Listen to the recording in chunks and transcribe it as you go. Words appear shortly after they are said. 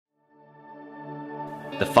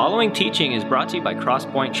The following teaching is brought to you by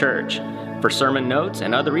Crosspoint Church. For sermon notes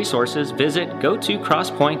and other resources, visit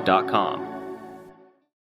gotocrosspoint.com.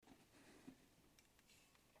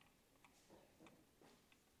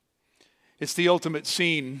 It's the ultimate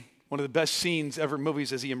scene, one of the best scenes ever in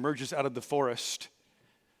movies as he emerges out of the forest.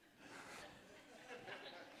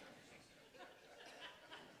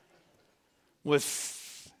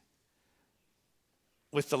 With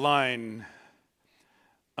the line,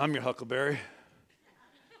 "I'm your Huckleberry."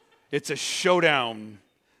 It's a showdown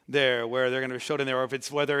there, where they're going to show down there, or if it's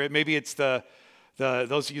maybe it's the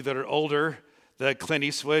those of you that are older, the Clint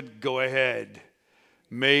Eastwood, "Go ahead,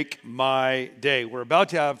 make my day." We're about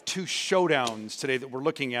to have two showdowns today that we're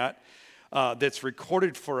looking at. That's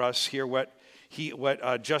recorded for us here. What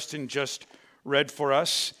Justin just read for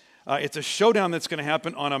us. It's a showdown that's going to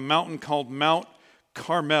happen on a mountain called Mount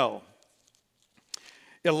Carmel.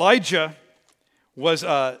 Elijah was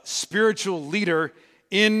a spiritual leader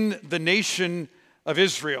in the nation of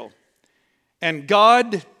Israel. And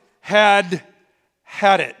God had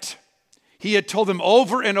it. He had told them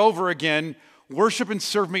over and over again, "Worship and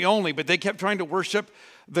serve me only." But they kept trying to worship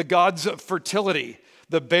the gods of fertility,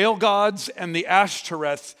 the Baal gods and the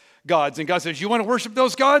Ashtoreth gods. And God says, "You want to worship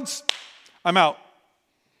those gods? I'm out.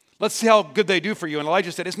 Let's see how good they do for you." And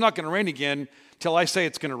Elijah said, "It's not going to rain again till I say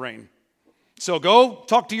it's going to rain. So go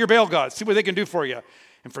talk to your Baal gods, see what they can do for you."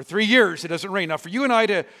 And for 3 years, it doesn't rain. Now, for you and I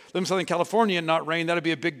to live in Southern California and not rain, that'd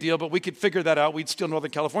be a big deal, but we could figure that out. We'd steal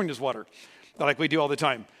Northern California's water, like we do all the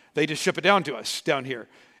time. They just ship it down to us down here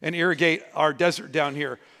and irrigate our desert down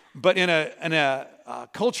here. But in a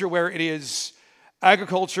culture where it is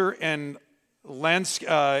agriculture and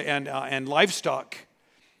and livestock,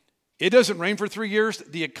 it doesn't rain for 3 years,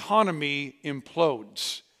 the economy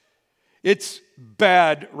implodes. It's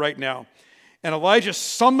bad right now. And Elijah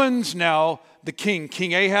summons now the king,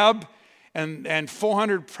 King Ahab, and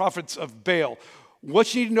 400 prophets of Baal.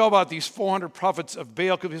 What you need to know about these 400 prophets of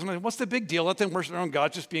Baal, because what's the big deal? Let them worship their own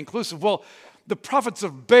God, just be inclusive. Well, the prophets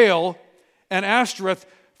of Baal and Ashtoreth,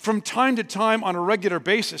 from time to time on a regular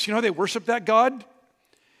basis, you know how they worship that God?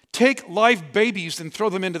 Take live babies and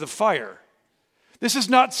throw them into the fire. This is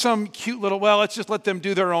not some cute little, let's just let them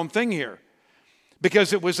do their own thing here.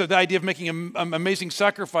 Because it was the idea of making an amazing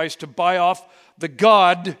sacrifice to buy off the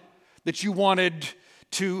God that you wanted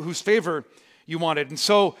to, whose favor you wanted. And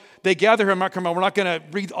so they gather here on Mount Carmel. We're not going to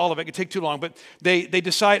read all of it. It could take too long. But they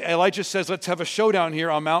decide, Elijah says, let's have a showdown here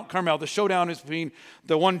on Mount Carmel. The showdown is between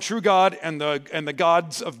the one true God and the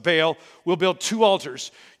gods of Baal. We'll build 2 altars.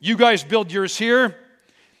 You guys build yours here,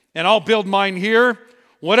 and I'll build mine here.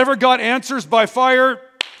 Whatever God answers by fire,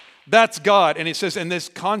 that's God. And he says, and this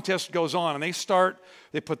contest goes on. And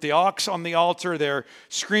they put the ox on the altar. They're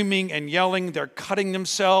screaming and yelling. They're cutting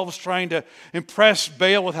themselves, trying to impress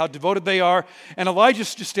Baal with how devoted they are. And Elijah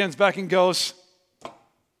just stands back and goes,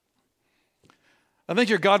 "I think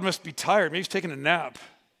your God must be tired. Maybe he's taking a nap.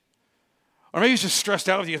 Or maybe he's just stressed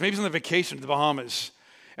out with you. Maybe he's on a vacation to the Bahamas."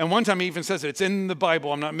 And one time he even says it. It's in the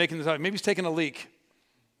Bible. I'm not making this up. Maybe he's taking a leak.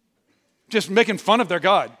 Just making fun of their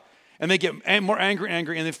God. And they get more angry. And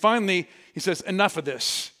then finally, he says, "Enough of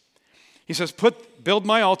this." He says, build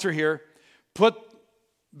my altar here. Put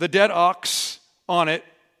the dead ox on it.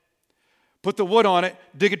 Put the wood on it.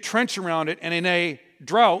 Dig a trench around it. And in a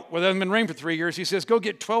drought where there hasn't been rain for 3 years, he says, go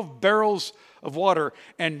get 12 barrels of water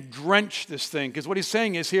and drench this thing. Because what he's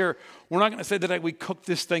saying is here, we're not going to say that we cooked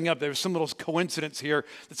this thing up. There's some little coincidence here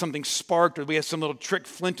that something sparked, or we have some little trick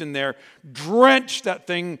flint in there. Drench that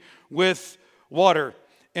thing with water.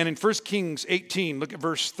 And in 1 Kings 18, look at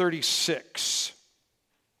verse 36.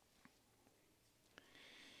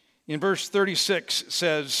 In verse 36 it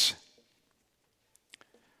says,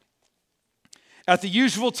 "At the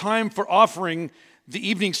usual time for offering the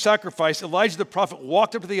evening sacrifice, Elijah the prophet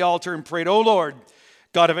walked up to the altar and prayed, 'O Lord,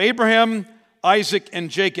 God of Abraham, Isaac, and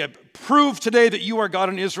Jacob, prove today that you are God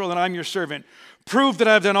in Israel and I'm your servant. Prove that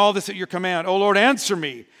I have done all this at your command. O Lord, answer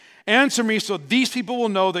me. Answer me so these people will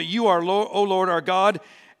know that you are, O Lord, our God,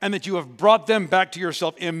 and that you have brought them back to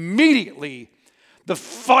yourself.' Immediately, the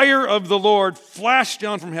fire of the Lord flashed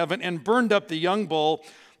down from heaven and burned up the young bull,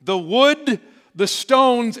 the wood, the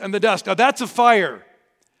stones, and the dust." Now that's a fire.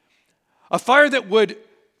 A fire that would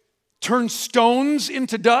turn stones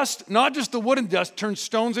into dust, not just the wood and dust, turn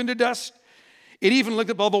stones into dust. It even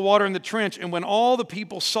licked up all the water in the trench. And when all the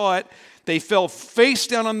people saw it, they fell face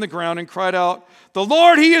down on the ground and cried out, "The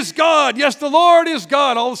Lord, He is God. Yes, the Lord is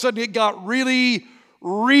God." All of a sudden, it got really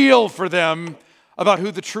real for them about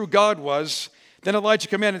who the true God was. Then Elijah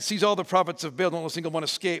commanded and seized all the prophets of Baal, don't let a single one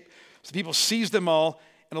escape. So the people seized them all,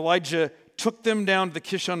 and Elijah took them down to the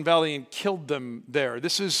Kishon Valley and killed them there.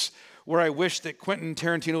 This is where I wish that Quentin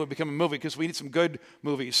Tarantino would become a movie, because we need some good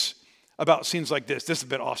movies about scenes like this. This has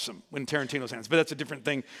been awesome when Tarantino's hands, but that's a different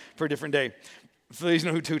thing for a different day. Please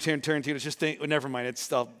know who Tarantino is. Just think, never mind.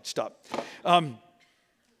 Stop.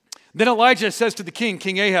 Then Elijah says to the king,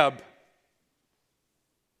 King Ahab,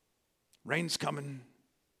 rain's coming.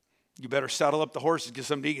 You better saddle up the horses, get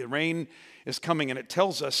something to eat. The rain is coming. And it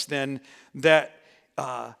tells us then that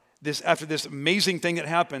after this amazing thing that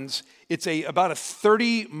happens, it's about a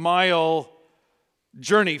 30-mile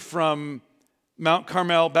journey from Mount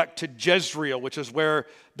Carmel back to Jezreel, which is where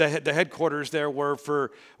the headquarters there were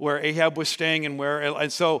for where Ahab was staying,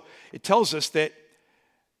 and so it tells us that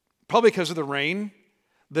probably because of the rain,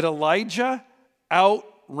 that Elijah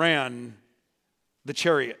outran the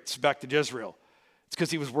chariots back to Jezreel. It's because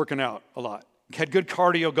he was working out a lot. He had good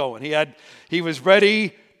cardio going. He was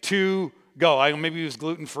ready to go. Maybe he was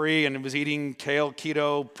gluten-free and was eating kale,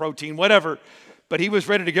 keto, protein, whatever, but he was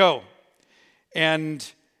ready to go. And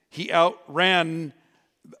he outran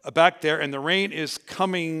back there, and the rain is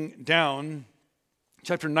coming down.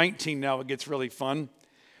 Chapter 19 now, it gets really fun.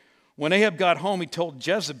 When Ahab got home, he told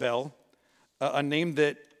Jezebel, a name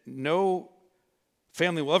that no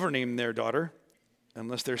family will ever name their daughter,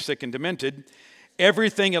 unless they're sick and demented,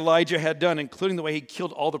 everything Elijah had done, including the way he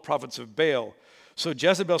killed all the prophets of Baal. So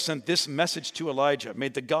Jezebel sent this message to Elijah: may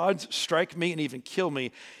the gods strike me and even kill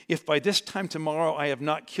me if by this time tomorrow I have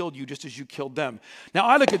not killed you just as you killed them. Now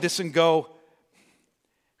I look at this and go,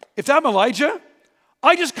 if I'm Elijah,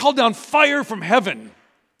 I just called down fire from heaven.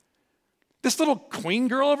 This little queen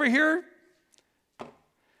girl over here.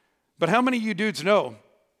 But how many of you dudes know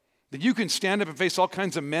that you can stand up and face all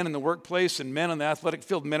kinds of men in the workplace and men on the athletic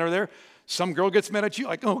field? Men are there. Some girl gets mad at you,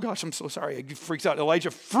 like, oh gosh, I'm so sorry. He freaks out.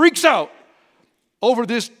 Elijah freaks out over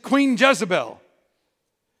this Queen Jezebel.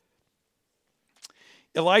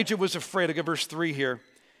 Elijah was afraid. Look at verse 3 here.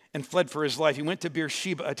 And fled for his life. He went to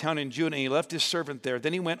Beersheba, a town in Judah, and he left his servant there.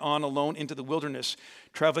 Then he went on alone into the wilderness,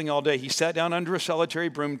 traveling all day. He sat down under a solitary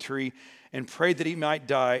broom tree and prayed that he might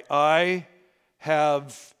die. I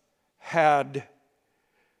have had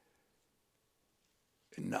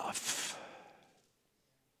enough.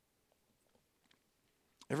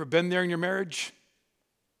 Ever been there in your marriage?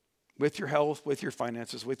 With your health, with your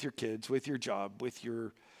finances, with your kids, with your job, with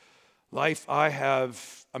your life?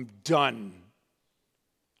 I'm done.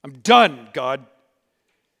 I'm done, God.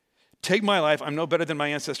 Take my life. I'm no better than my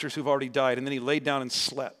ancestors who've already died. And then he laid down and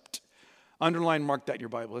slept. Underline, mark that in your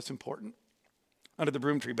Bible. That's important. Under the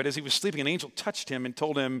broom tree. But as he was sleeping, an angel touched him and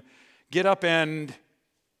told him, get up and,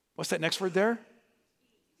 what's that next word there?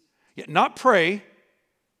 Yeah, not pray,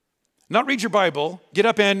 not read your Bible. Get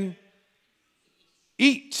up and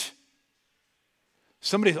eat.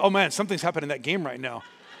 Somebody, oh man, something's happening in that game right now.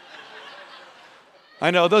 I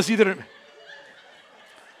know, those of you that are,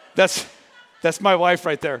 that's my wife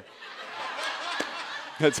right there.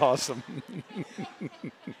 That's awesome.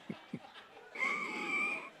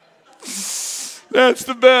 That's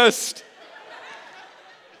the best.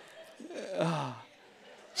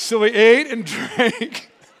 So he ate and drank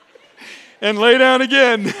and lay down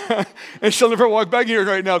again. And she'll never walk back here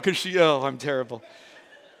right now because I'm terrible.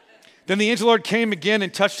 Then the angel of the Lord came again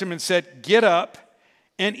and touched him and said, get up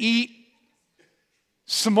and eat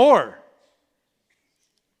some more.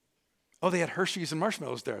 Oh, they had Hershey's and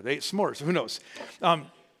marshmallows there. They ate s'mores. Who knows?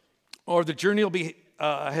 Or the journey will be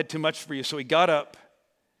ahead too much for you. So he got up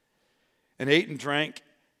and ate and drank,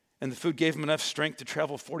 and the food gave him enough strength to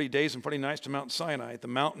travel 40 days and 40 nights to Mount Sinai, the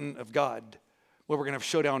mountain of God, where we're going to have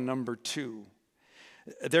showdown number 2.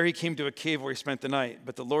 There he came to a cave where he spent the night.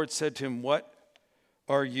 But the Lord said to him, what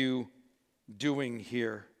are you doing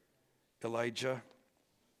here, Elijah?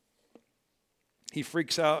 He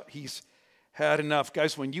freaks out. He's had enough.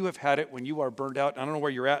 Guys, when you have had it, when you are burned out, I don't know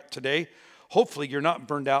where you're at today. Hopefully you're not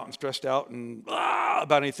burned out and stressed out and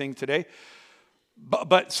about anything today.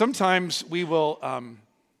 But sometimes we will,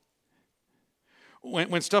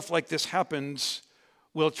 when stuff like this happens,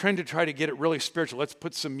 we'll tend to try to get it really spiritual. Let's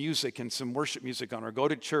put some music and some worship music on, or go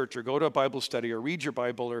to church, or go to a Bible study, or read your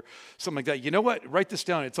Bible, or something like that. You know what? Write this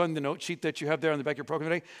down. It's on the note sheet that you have there on the back of your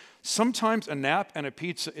program today. Sometimes a nap and a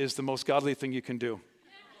pizza is the most godly thing you can do.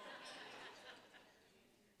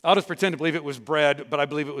 I'll just pretend to believe it was bread, but I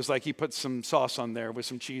believe it was like he put some sauce on there with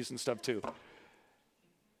some cheese and stuff too.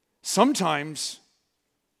 Sometimes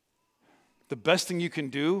the best thing you can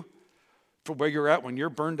do for where you're at when you're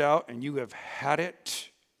burned out and you have had it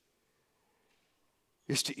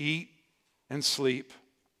is to eat and sleep,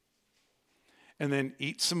 and then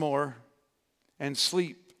eat some more and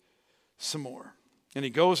sleep some more. And he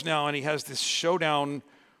goes now and he has this showdown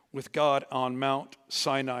with God on Mount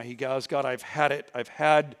Sinai. He goes, God, I've had it. I've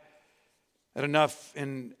had had enough,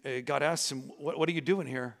 and God asks him, what are you doing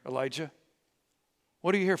here, Elijah?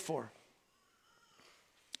 What are you here for?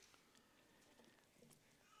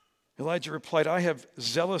 Elijah replied, I have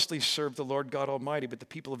zealously served the Lord God Almighty, but the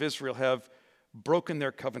people of Israel have broken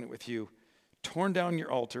their covenant with you, torn down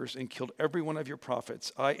your altars, and killed every one of your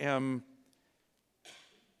prophets. I am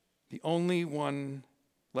the only one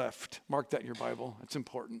left. Mark that in your Bible. It's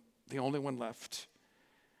important. The only one left.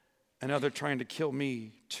 And now they're trying to kill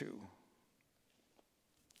me too.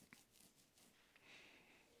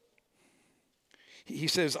 He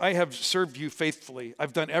says, I have served you faithfully.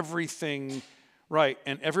 I've done everything right.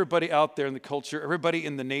 And everybody out there in the culture, everybody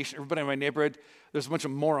in the nation, everybody in my neighborhood, there's a bunch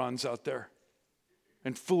of morons out there.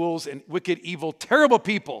 And fools and wicked, evil, terrible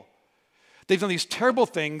people. They've done these terrible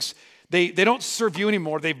things. They don't serve you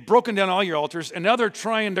anymore. They've broken down all your altars. And now they're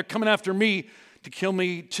coming after me to kill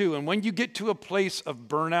me too. And when you get to a place of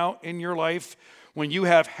burnout in your life, when you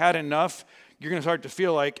have had enough, you're going to start to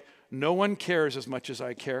feel like no one cares as much as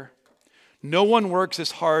I care. No one works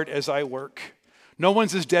as hard as I work. No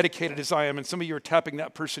one's as dedicated as I am. And some of you are tapping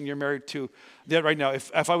that person you're married to that right now.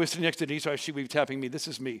 If I was sitting next to Denise, she would be tapping me. This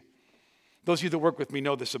is me. Those of you that work with me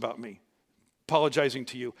know this about me. Apologizing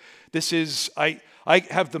to you. This is, I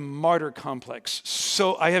have the martyr complex.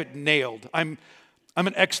 So I have it nailed. I'm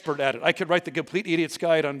an expert at it. I could write the Complete Idiot's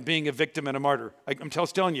Guide on being a victim and a martyr. I'm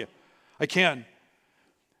telling you, I can.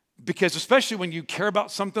 Because especially when you care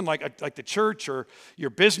about something like the church or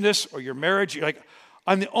your business or your marriage, you're like,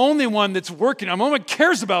 I'm the only one that's working. I'm the only one who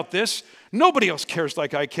cares about this. Nobody else cares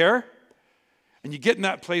like I care. And you get in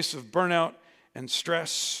that place of burnout and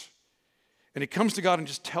stress. And he comes to God and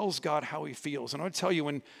just tells God how he feels. And I would tell you,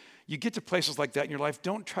 when you get to places like that in your life,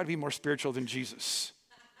 don't try to be more spiritual than Jesus.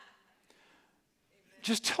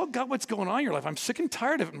 Just tell God what's going on in your life. I'm sick and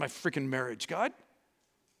tired of it in my freaking marriage, God.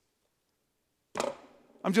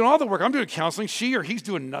 I'm doing all the work. I'm doing counseling. She or he's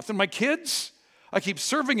doing nothing. My kids, I keep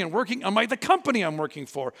serving and working on the company I'm working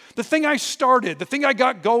for. The thing I started, the thing I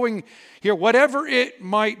got going here, whatever it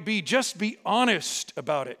might be, just be honest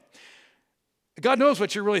about it. God knows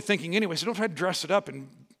what you're really thinking anyway, so don't try to dress it up and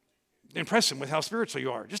impress him with how spiritual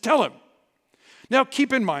you are. Just tell him. Now,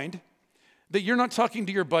 keep in mind that you're not talking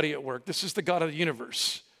to your buddy at work. This is the God of the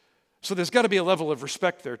universe. So there's got to be a level of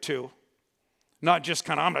respect there too. Not just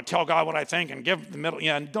kind of, I'm going to tell God what I think and give the middle.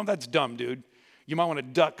 Yeah, that's dumb, dude. You might want to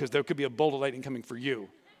duck because there could be a bolt of lightning coming for you.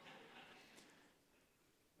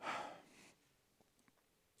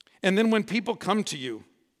 And then when people come to you,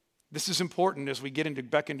 this is important as we get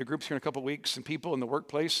back into groups here in a couple of weeks and people in the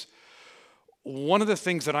workplace. One of the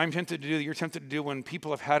things that I'm tempted to do, that you're tempted to do when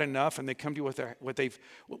people have had enough and they come to you with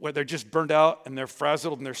where they're just burned out and they're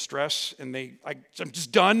frazzled and they're stressed and I'm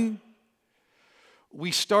just done.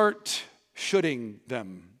 We start shoulding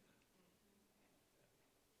them.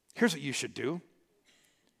 Here's what you should do.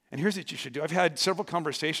 And here's what you should do. I've had several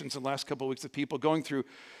conversations in the last couple of weeks with people going through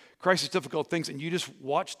crisis, difficult things, and you just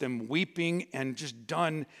watch them weeping and just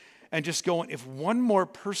done and just going, if one more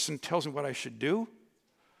person tells me what I should do,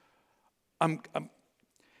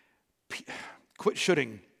 quit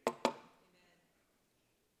shoulding.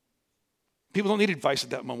 People don't need advice at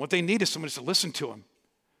that moment. What they need is someone just to listen to them.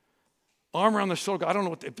 Arm around their shoulder. I don't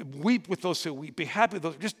know weep with those who weep. Be happy with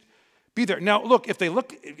those. Just be there. Now, look, if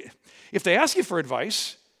they ask you for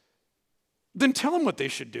advice, then tell them what they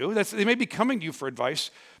should do. They may be coming to you for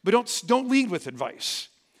advice, but don't lead with advice.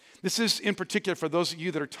 This is in particular for those of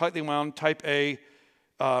you that are tightly wound, type A,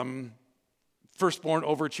 firstborn,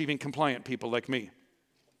 overachieving, compliant people like me.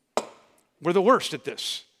 We're the worst at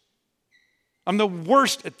this. I'm the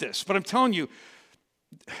worst at this, but I'm telling you,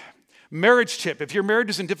 marriage tip, if your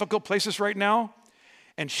marriage is in difficult places right now,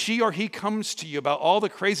 and she or he comes to you about all the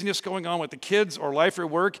craziness going on with the kids or life or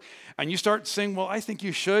work, and you start saying, well, I think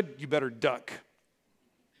you should, you better duck.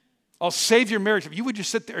 I'll save your marriage. If you would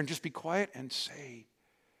just sit there and just be quiet and say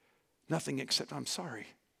nothing except, I'm sorry.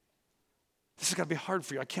 This is going to be hard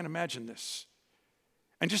for you. I can't imagine this.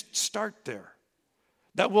 And just start there.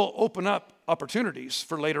 That will open up opportunities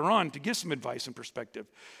for later on to give some advice and perspective.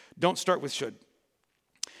 Don't start with should.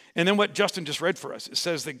 And then what Justin just read for us, it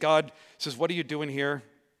says that God says, what are you doing here?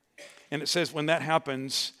 And it says when that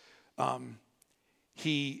happens,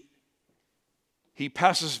 he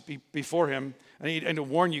passes before him. I need to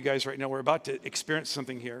warn you guys right now, we're about to experience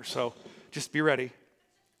something here, so just be ready.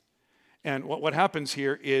 And what happens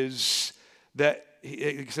here is that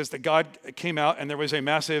it says that God came out and there was a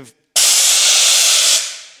massive,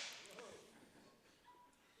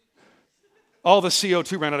 all the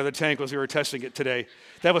CO2 ran out of the tank as we were testing it today.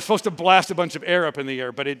 That was supposed to blast a bunch of air up in the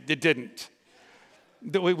air, but it didn't.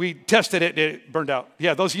 We tested it, and it burned out.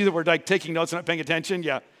 Yeah, those of you that were like taking notes and not paying attention,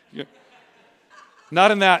 yeah.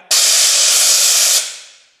 Not in that.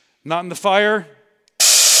 Not in the fire.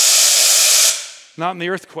 Not in the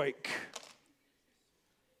earthquake.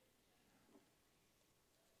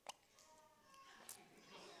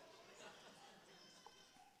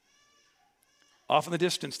 Off in the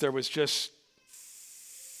distance, there was just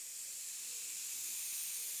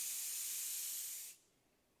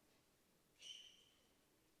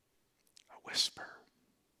a whisper.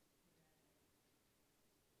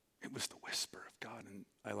 It was the whisper of God, and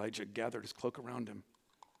Elijah gathered his cloak around him.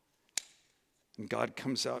 And God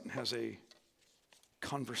comes out and has a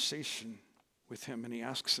conversation with him, and he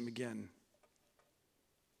asks him again.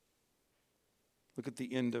 Look at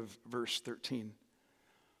the end of verse 13.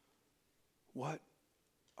 What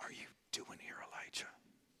are you doing here, Elijah?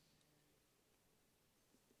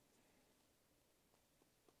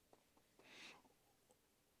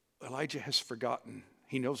 Elijah has forgotten.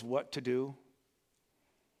 He knows what to do,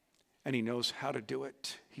 and he knows how to do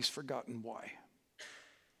it. He's forgotten why.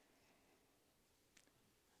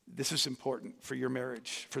 This is important for your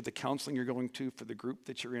marriage, for the counseling you're going to, for the group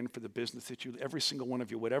that you're in, for the business that you, every single one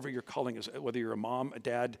of you, whatever your calling is, whether you're a mom, a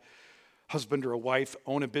dad, husband or a wife,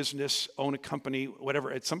 own a business, own a company,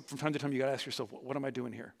 whatever. From time to time, you got to ask yourself, what am I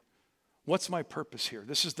doing here? What's my purpose here?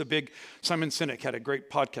 This is the big, Simon Sinek had a great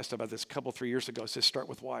podcast about this a 3 years ago. It says, start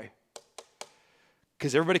with why.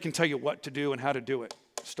 Because everybody can tell you what to do and how to do it.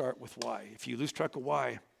 Start with why. If you lose track of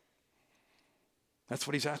why, that's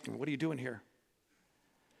what he's asking. What are you doing here?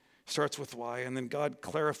 Starts with why, and then God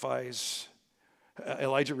clarifies.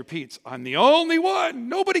 Elijah repeats, I'm the only one.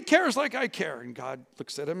 Nobody cares like I care. And God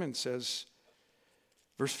looks at him and says,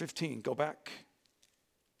 verse 15, go back.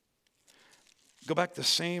 Go back the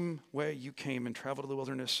same way you came and traveled to the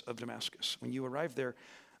wilderness of Damascus. When you arrive there,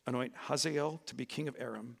 anoint Hazael to be king of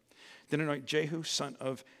Aram. Then anoint Jehu, son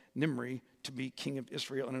of Nimri, to be king of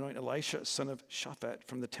Israel. And anoint Elisha, son of Shaphat,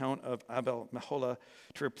 from the town of Abel-Meholah,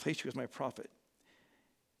 to replace you as my prophet.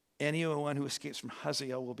 Anyone who escapes from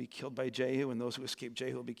Hazael will be killed by Jehu, and those who escape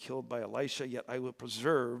Jehu will be killed by Elisha. Yet I will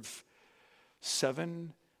preserve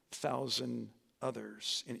 7,000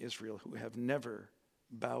 others in Israel who have never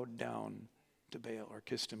bowed down to Baal or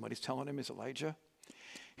kissed him. What he's telling him is, Elijah,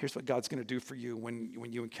 here's what God's going to do for you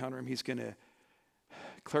when you encounter him. He's going to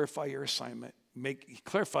clarify your assignment,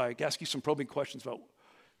 ask you some probing questions about, do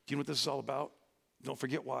you know what this is all about? Don't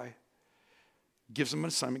forget why. Gives him an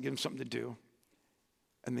assignment, gives him something to do.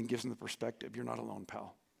 And then gives them the perspective. You're not alone,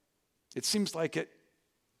 pal. It seems like it.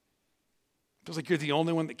 Feels like you're the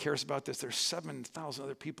only one that cares about this. There's 7,000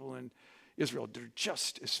 other people in Israel that are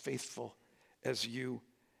just as faithful as you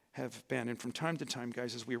have been. And from time to time,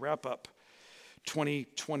 guys, as we wrap up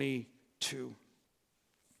 2022,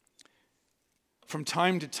 from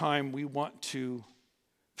time to time, we want to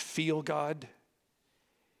feel God,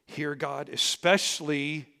 hear God,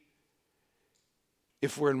 especially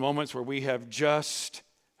if we're in moments where we have just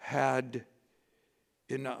had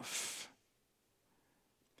enough.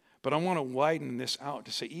 But I want to widen this out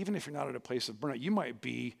to say, even if you're not at a place of burnout, you might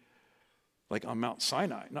be like on Mount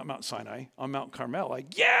Sinai, not Mount Sinai, on Mount Carmel,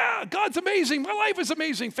 like, yeah, God's amazing, my life is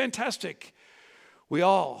amazing, fantastic.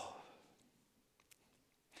 The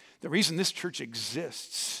reason this church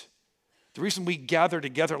exists, the reason we gather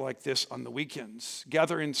together like this on the weekends,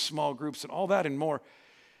 gather in small groups and all that and more,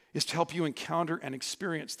 is to help you encounter and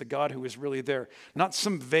experience the God who is really there. Not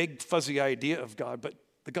some vague, fuzzy idea of God, but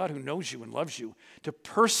the God who knows you and loves you, to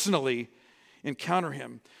personally encounter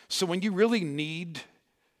him. So when you really need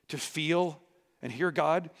to feel and hear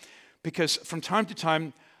God, because from time to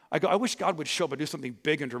time, I wish God would show up and do something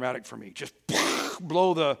big and dramatic for me. Just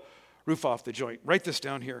blow the roof off the joint. Write this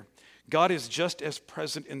down here. God is just as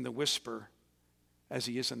present in the whisper as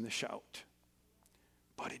he is in the shout.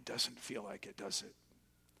 But it doesn't feel like it, does it?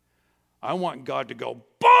 I want God to go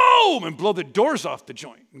boom and blow the doors off the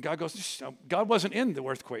joint. And God goes, God wasn't in the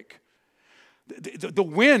earthquake. The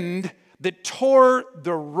wind that tore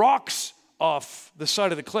the rocks off the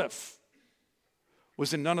side of the cliff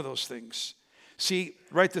was in none of those things. See,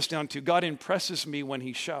 write this down too. God impresses me when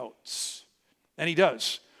he shouts. And he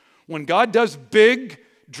does. When God does big,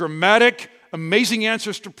 dramatic, amazing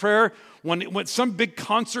answers to prayer, when some big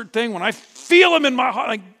concert thing, when I feel him in my heart,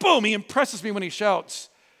 like boom, he impresses me when he shouts.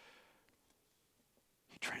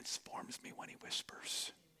 Transforms me when he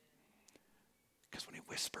whispers. Because when he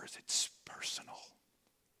whispers, it's personal.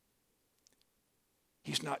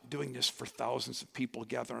 He's not doing this for thousands of people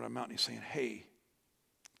gathered on a mountain. He's saying, hey,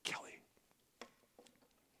 Kelly.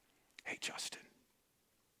 Hey, Justin.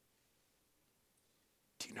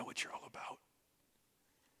 Do you know what you're all about?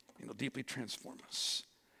 And it'll deeply transform us.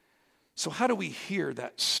 So how do we hear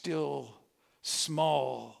that still,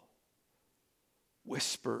 small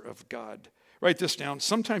whisper of God. Write this down.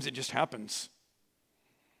 Sometimes it just happens.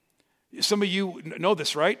 Some of you know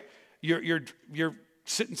this, right? You're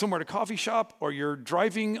sitting somewhere at a coffee shop, or you're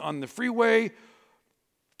driving on the freeway.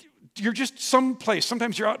 You're just someplace.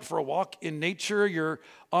 Sometimes you're out for a walk in nature. You're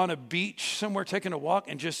on a beach somewhere taking a walk,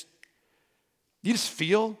 and you just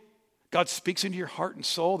feel God speaks into your heart and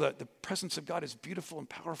soul. That the presence of God is beautiful and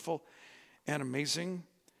powerful and amazing.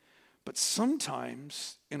 But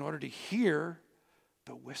sometimes, in order to hear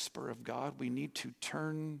the whisper of God, we need to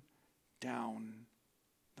turn down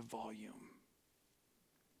the volume.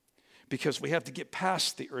 Because we have to get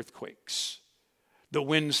past the earthquakes, the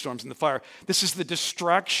windstorms, and the fire. This is the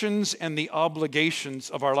distractions and the obligations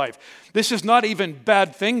of our life. This is not even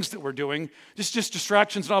bad things that we're doing. This is just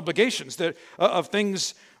distractions and obligations of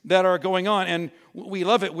things that are going on. And we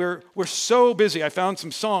love it. We're so busy. I found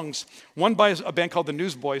some songs. One by a band called the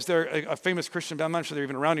Newsboys. They're a famous Christian band. I'm not sure they're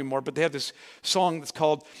even around anymore, but they have this song that's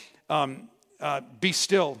called Be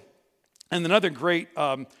Still. And another great,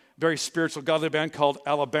 very spiritual, godly band called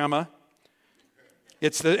Alabama.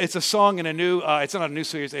 It's a song in a new, it's not a new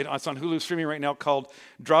series, it's on Hulu streaming right now, called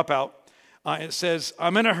Dropout. It says,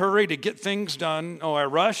 I'm in a hurry to get things done. Oh, I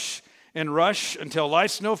rush and rush until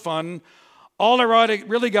life's no fun. All I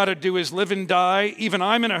really got to do is live and die. Even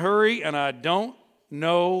I'm in a hurry and I don't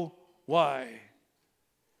know why.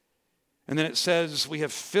 And then it says, we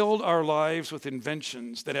have filled our lives with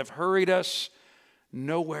inventions that have hurried us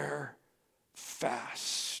nowhere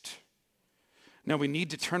fast. Now we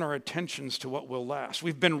need to turn our attentions to what will last.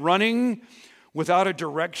 We've been running without a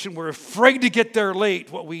direction. We're afraid to get there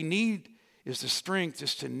late. What we need is the strength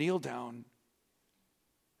just to kneel down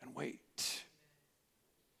and wait.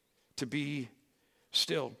 To be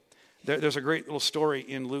still. There's a great little story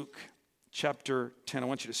in Luke chapter 10. I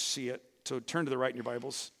want you to see it. So turn to the right in your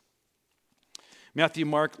Bibles. Matthew,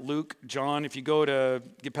 Mark, Luke, John. If you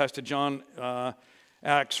get past to John,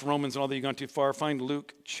 Acts, Romans, and all that, you've gone too far, find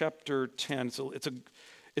Luke chapter 10. So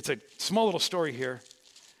it's a small little story here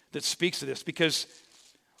that speaks to this, because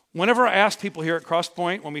whenever I ask people here at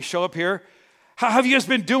Crosspoint, when we show up here, how have you guys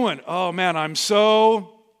been doing? Oh man, I'm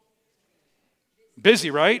so busy,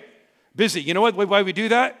 right? Busy. You know what? Why we do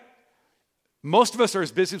that? Most of us are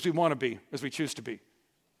as busy as we want to be, as we choose to be.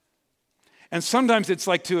 And sometimes it's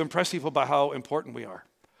like to impress people by how important we are.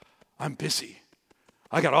 I'm busy.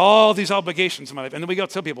 I got all these obligations in my life. And then we go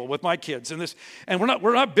tell people with my kids and this, and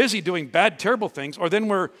we're not busy doing bad, terrible things, or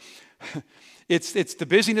then it's the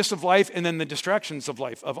busyness of life and then the distractions of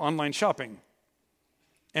life, of online shopping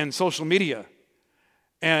and social media.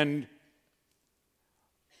 And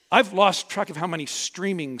I've lost track of how many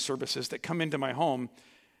streaming services that come into my home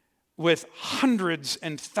with hundreds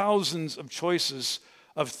and thousands of choices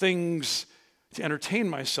of things to entertain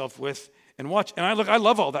myself with and watch. And I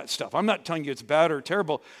love all that stuff. I'm not telling you it's bad or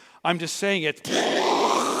terrible. I'm just saying it.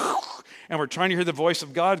 And we're trying to hear the voice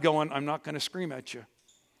of God going, I'm not going to scream at you.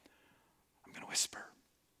 I'm going to whisper.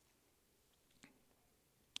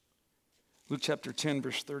 Luke chapter 10,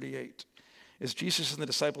 verse 38. As Jesus and the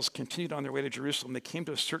disciples continued on their way to Jerusalem, they came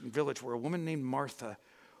to a certain village where a woman named Martha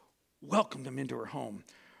welcomed them into her home.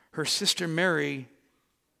 Her sister Mary,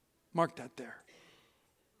 mark that there,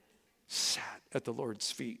 sat at the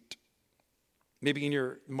Lord's feet. Maybe in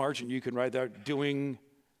your margin you can write there, doing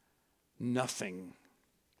nothing.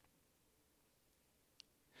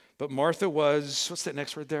 But Martha was, what's that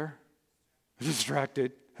next word there?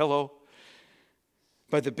 Distracted. Hello.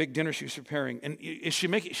 By the big dinner she was preparing. And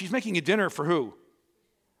she's making a dinner for who?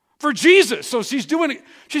 For Jesus. So she's doing it.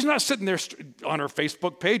 She's not sitting there on her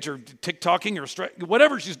Facebook page or TikToking or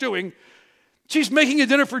whatever she's doing. She's making a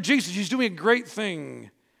dinner for Jesus. She's doing a great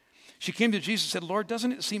thing. She came to Jesus and said, Lord,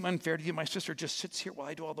 doesn't it seem unfair to you? My sister just sits here while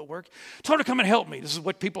I do all the work. Tell her to come and help me. This is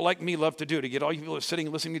what people like me love to do, to get all you people sitting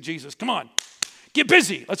and listening to Jesus. Come on, get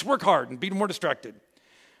busy. Let's work hard and be more distracted.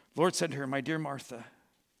 The Lord said to her, my dear Martha.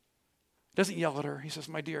 Doesn't yell at her. He says,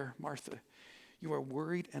 my dear Martha, you are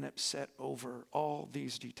worried and upset over all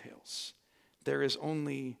these details. There is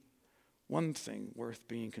only one thing worth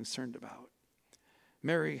being concerned about.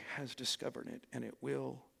 Mary has discovered it, and it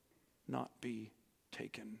will not be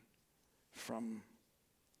taken from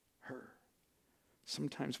her.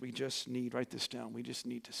 Sometimes we just need, write this down, we just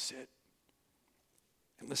need to sit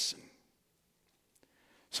and listen.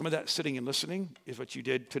 Some of that sitting and listening is what you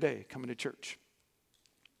did today, coming to church.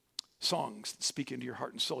 Songs that speak into your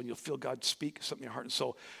heart and soul, and you'll feel God speak something in your heart and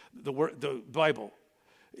soul. The Bible,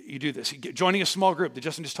 you do this. Joining a small group that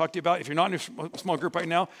Justin just talked to you about. If you're not in a small group right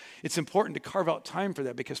now, it's important to carve out time for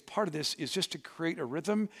that, because part of this is just to create a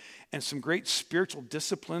rhythm and some great spiritual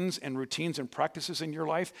disciplines and routines and practices in your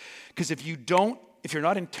life. Because if you're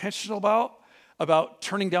not intentional about about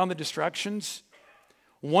turning down the distractions,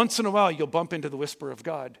 once in a while you'll bump into the whisper of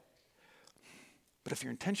God. But if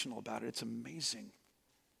you're intentional about it, it's amazing.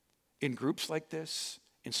 In groups like this,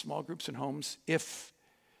 in small groups and homes, if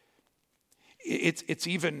it's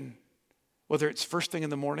even, whether it's first thing in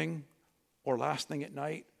the morning or last thing at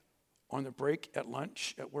night, on the break, at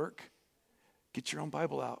lunch, at work, get your own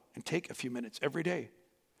Bible out and take a few minutes every day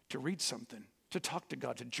to read something, to talk to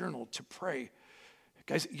God, to journal, to pray.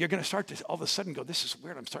 Guys, you're going to start to all of a sudden go, this is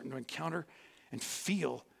weird. I'm starting to encounter and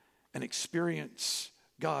feel and experience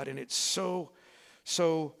God. And it's so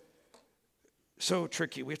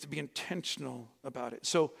tricky. We have to be intentional about it.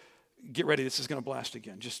 So get ready. This is going to blast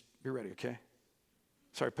again. Just be ready, okay?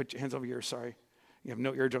 Sorry, put your hands over your sorry. You have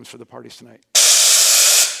no eardrums for the parties tonight.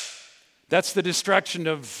 That's the distraction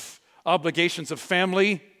of obligations of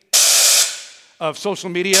family, of social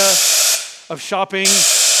media, of shopping,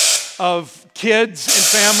 of kids and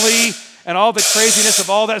family, and all the craziness of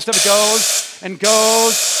all that stuff goes and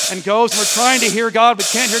goes and goes. And we're trying to hear God, but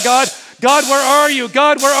can't hear God. God, where are you?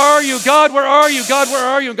 God, where are you? God, where are you? God, where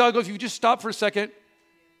are you? And God goes, if you just stop for a second.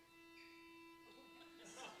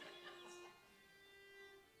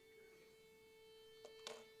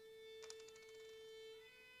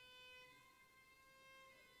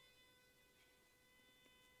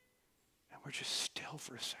 And we're just still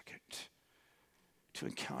for a second to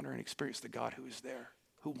encounter and experience the God who is there,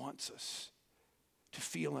 who wants us to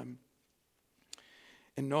feel him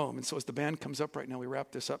and know him. And so as the band comes up right now, we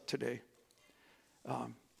wrap this up today.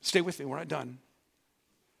 Stay with me, we're not done.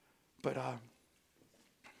 But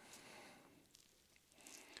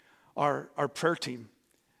our prayer team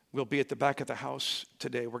will be at the back of the house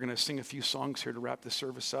today. We're going to sing a few songs here to wrap the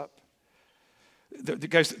service up. The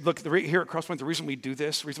guys, look, here at Crosspoint, the reason we do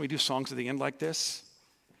this, the reason we do songs at the end like this,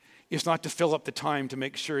 is not to fill up the time to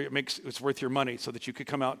make sure it's worth your money so that you could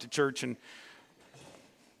come out to church. And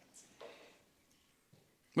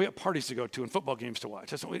we have parties to go to and football games to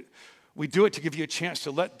watch. We do it to give you a chance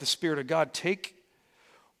to let the Spirit of God take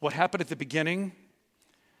what happened at the beginning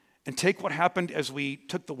and take what happened as we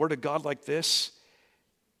took the Word of God like this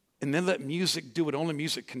and then let music do what only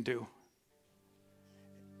music can do.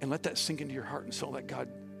 And let that sink into your heart and soul. Let God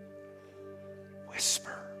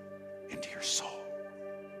whisper into your soul.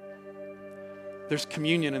 There's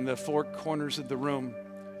communion in the four corners of the room.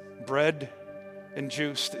 Bread and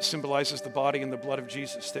juice that symbolizes the body and the blood of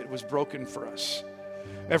Jesus that was broken for us.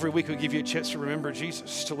 Every week we give you a chance to remember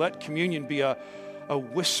Jesus, to let communion be a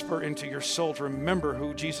whisper into your soul, to remember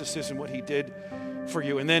who Jesus is and what he did for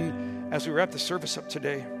you. And then as we wrap the service up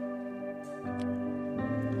today,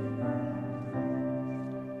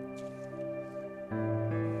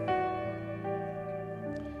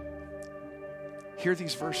 hear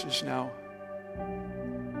these verses now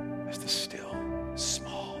as the still,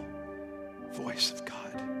 small voice of God.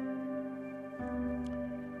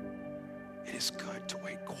 It is good to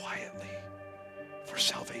wait quietly for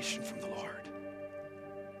salvation from the Lord.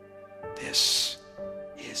 This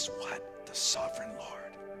is what the sovereign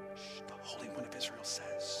Lord, the Holy One of Israel,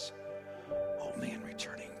 says. Only in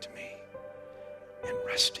returning to me and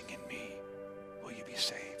resting in me will you be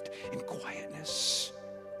saved. In quietness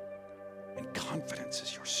and confidence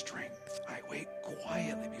is your strength. I wait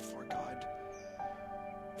quietly before God,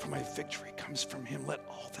 for my victory comes from him. Let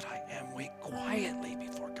all that I am wait quietly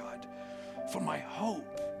before God, for my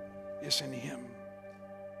hope is in him.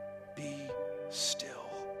 Be still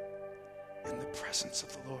in the presence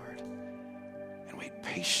of the Lord and wait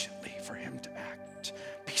patiently for him to act.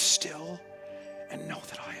 Be still and know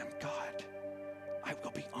that I am God. I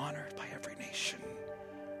will be honored by every nation.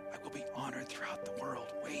 I will be honored throughout the world.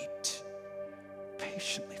 Wait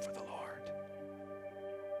patiently for the Lord.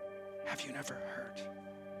 Have you never heard?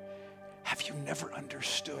 Have you never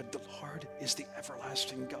understood? The Lord is the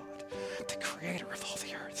everlasting God, the creator of all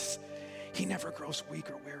the earth. He never grows weak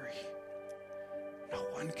or weary. No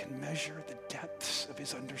one can measure the depths of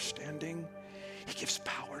his understanding. He gives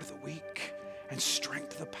power to the weak and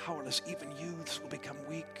strength to the powerless. Even youths will become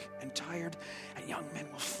weak and tired, and young men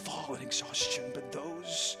will fall in exhaustion. But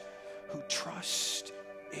those who trust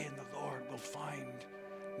in the Lord will find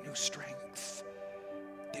new strength.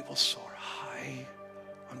 They will soar high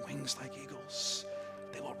on wings like eagles.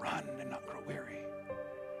 They will run and not grow weary.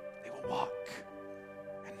 They will walk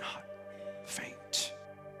and not faint.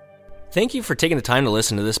 Thank you for taking the time to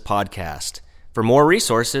listen to this podcast. For more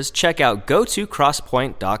resources, check out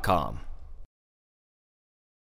gotocrosspoint.com.